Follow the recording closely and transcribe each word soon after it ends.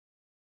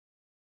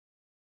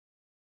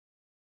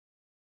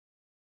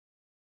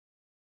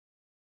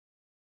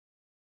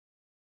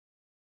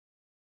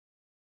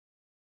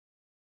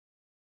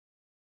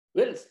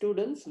Well,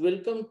 students,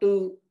 welcome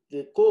to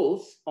the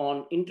course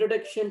on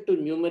Introduction to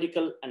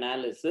Numerical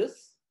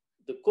Analysis.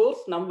 The course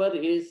number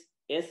is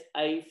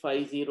SI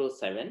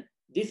 507.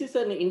 This is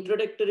an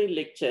introductory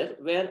lecture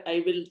where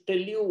I will tell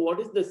you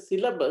what is the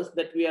syllabus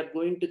that we are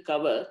going to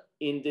cover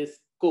in this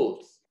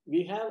course.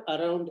 We have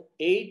around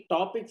 8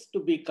 topics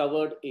to be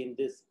covered in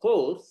this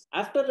course.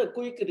 After a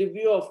quick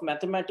review of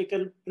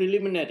mathematical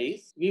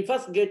preliminaries, we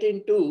first get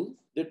into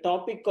the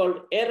topic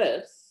called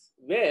errors,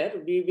 where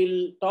we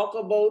will talk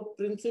about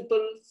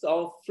principles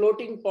of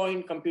floating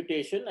point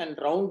computation and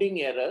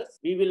rounding errors.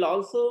 We will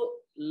also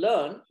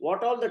learn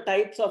what all the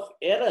types of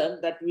error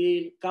that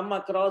we come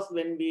across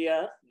when we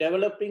are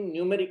developing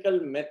numerical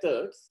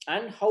methods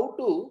and how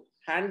to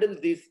handle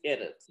these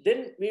errors.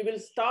 Then we will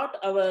start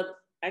our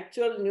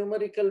actual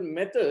numerical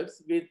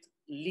methods with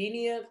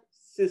linear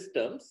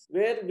systems,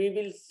 where we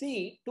will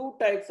see two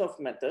types of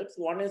methods.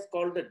 One is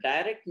called the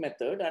direct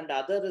method and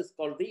other is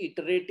called the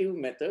iterative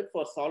method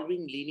for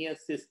solving linear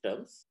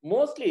systems.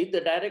 Mostly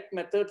the direct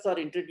methods are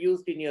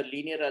introduced in your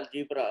linear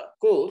algebra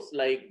course,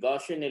 like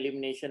Gaussian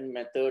elimination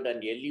method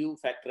and LU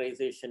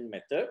factorization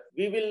method.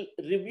 We will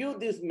review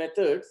these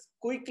methods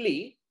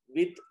quickly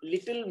with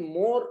little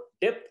more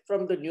depth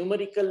from the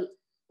numerical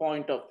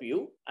point of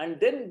view, and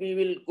then we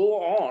will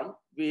go on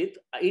with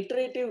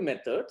iterative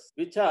methods,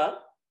 which are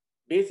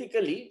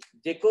basically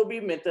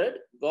Jacobi method,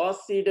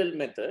 Gauss-Seidel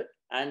method,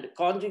 and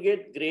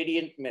conjugate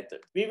gradient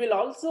method. We will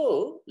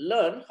also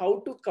learn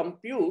how to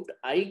compute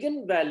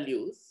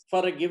eigenvalues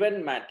for a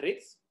given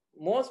matrix.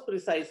 Most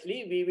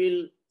precisely, we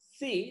will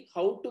see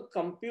how to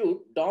compute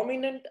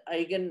dominant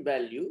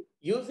eigenvalue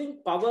using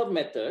power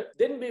method.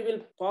 Then we will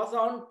pass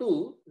on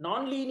to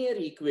nonlinear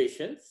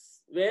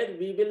equations, where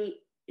we will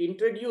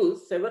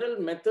introduce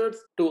several methods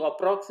to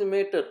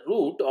approximate a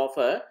root of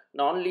a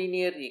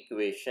nonlinear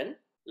equation,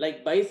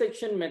 like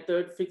bisection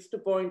method, fixed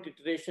point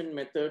iteration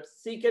method,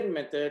 secant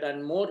method,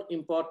 and more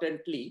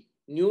importantly,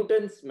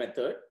 Newton's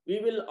method. We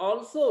will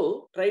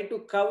also try to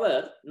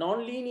cover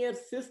nonlinear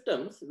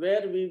systems,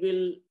 where we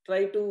will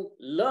try to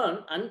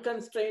learn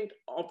unconstrained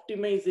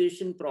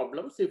optimization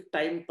problems if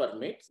time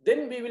permits.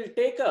 Then we will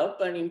take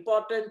up an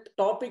important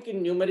topic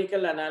in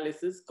numerical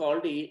analysis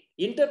called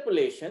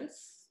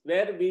interpolations,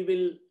 where we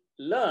will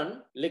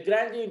learn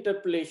Lagrange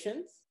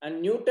interpolations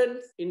and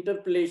Newton's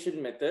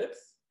interpolation methods.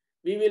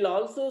 We will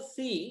also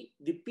see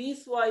the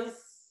piecewise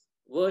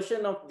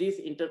version of these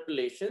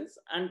interpolations,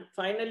 and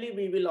finally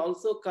we will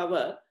also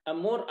cover a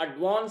more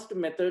advanced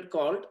method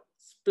called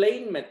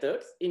spline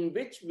methods, in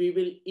which we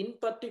will in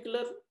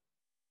particular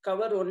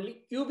cover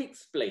only cubic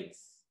splines.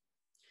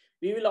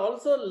 We will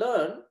also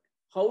learn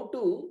how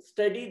to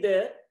study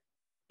their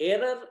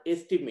error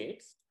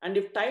estimates, and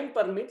if time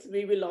permits,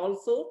 we will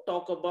also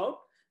talk about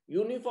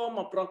uniform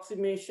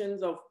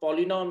approximations of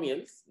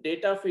polynomials,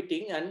 data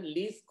fitting, and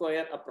least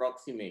square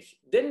approximation.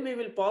 Then we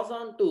will pass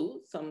on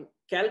to some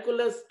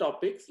calculus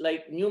topics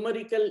like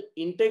numerical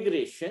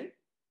integration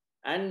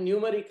and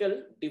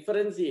numerical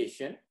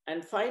differentiation.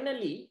 And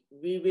finally,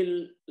 we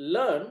will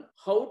learn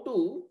how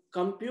to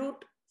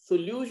compute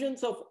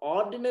solutions of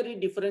ordinary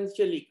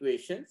differential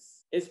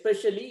equations,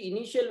 especially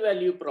initial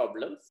value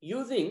problems,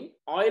 using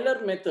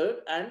Euler method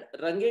and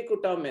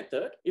Runge-Kutta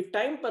method. If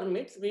time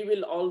permits, we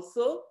will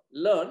also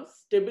learn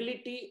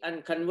stability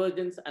and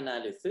convergence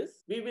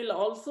analysis. We will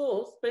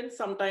also spend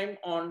some time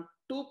on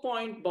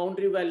two-point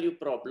boundary value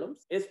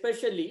problems.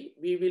 Especially,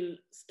 we will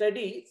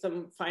study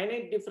some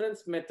finite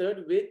difference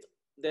method with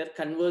their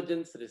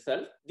convergence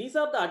result. These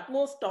are the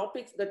utmost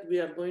topics that we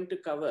are going to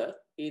cover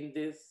in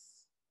this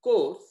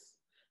course.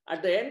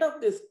 At the end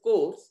of this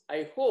course,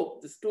 I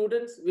hope the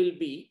students will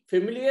be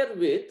familiar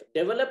with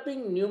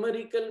developing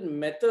numerical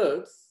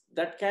methods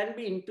that can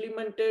be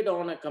implemented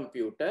on a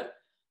computer.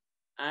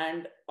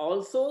 And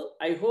also,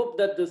 I hope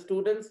that the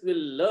students will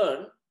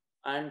learn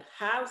and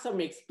have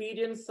some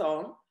experience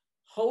on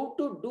how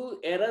to do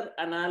error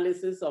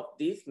analysis of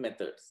these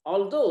methods.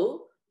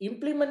 Although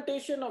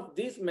implementation of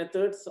these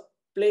methods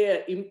play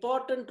an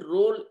important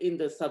role in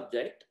the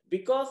subject,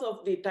 because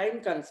of the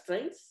time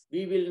constraints,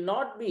 we will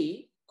not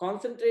be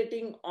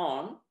concentrating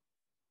on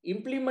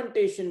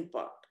implementation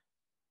part.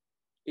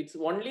 It's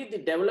only the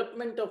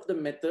development of the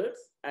methods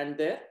and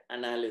their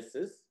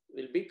analysis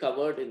will be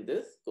covered in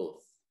this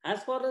course.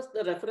 As far as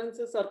the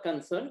references are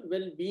concerned,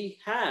 well, we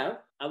have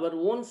our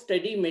own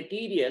study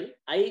material.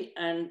 I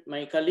and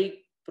my colleague,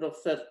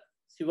 Professor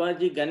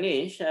Shivaji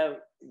Ganesh, have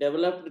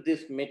developed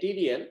this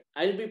material.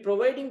 I'll be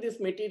providing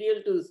this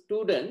material to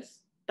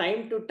students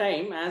time to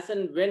time as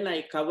and when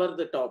I cover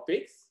the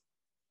topics.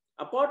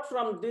 Apart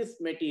from this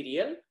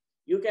material,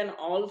 you can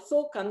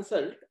also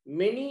consult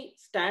many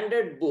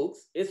standard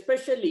books.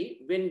 Especially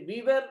when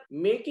we were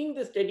making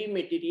the study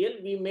material,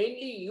 we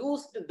mainly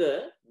used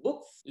the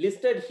books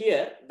listed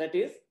here, that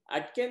is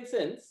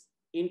Atkinson's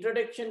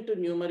Introduction to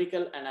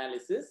Numerical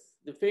Analysis,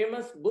 the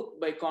famous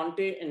book by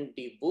Conte and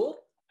de Boer,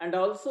 and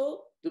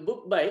also the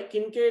book by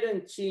Kincaid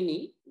and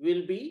Cheney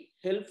will be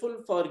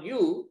helpful for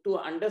you to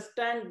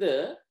understand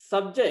the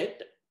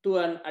subject to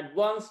an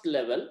advanced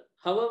level.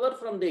 However,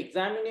 from the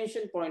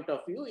examination point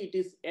of view, it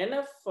is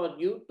enough for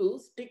you to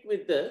stick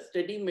with the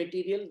study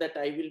material that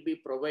I will be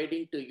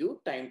providing to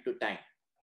you time to time.